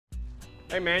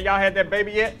Hey man, y'all had that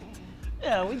baby yet?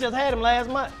 Yeah, we just had him last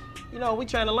month. You know, we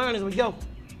trying to learn as we go.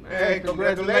 Hey,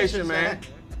 congratulations, man.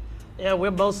 Yeah,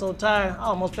 we're both so tired. I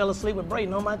almost fell asleep with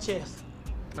Brayden on my chest.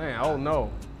 Man, oh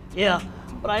no. Yeah,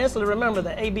 but I instantly remember the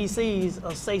ABCs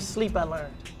of safe sleep I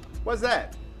learned. What's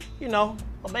that? You know,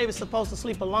 a baby's supposed to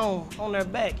sleep alone on their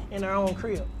back in their own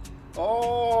crib.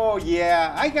 Oh,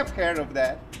 yeah, I have heard of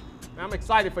that. I'm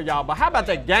excited for y'all, but how about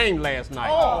that game last night?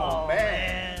 Oh,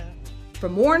 man. For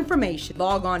more information,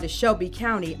 log on to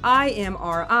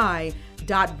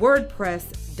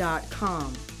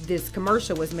ShelbyCountyIMRI.wordpress.com. This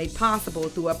commercial was made possible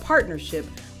through a partnership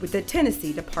with the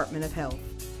Tennessee Department of Health.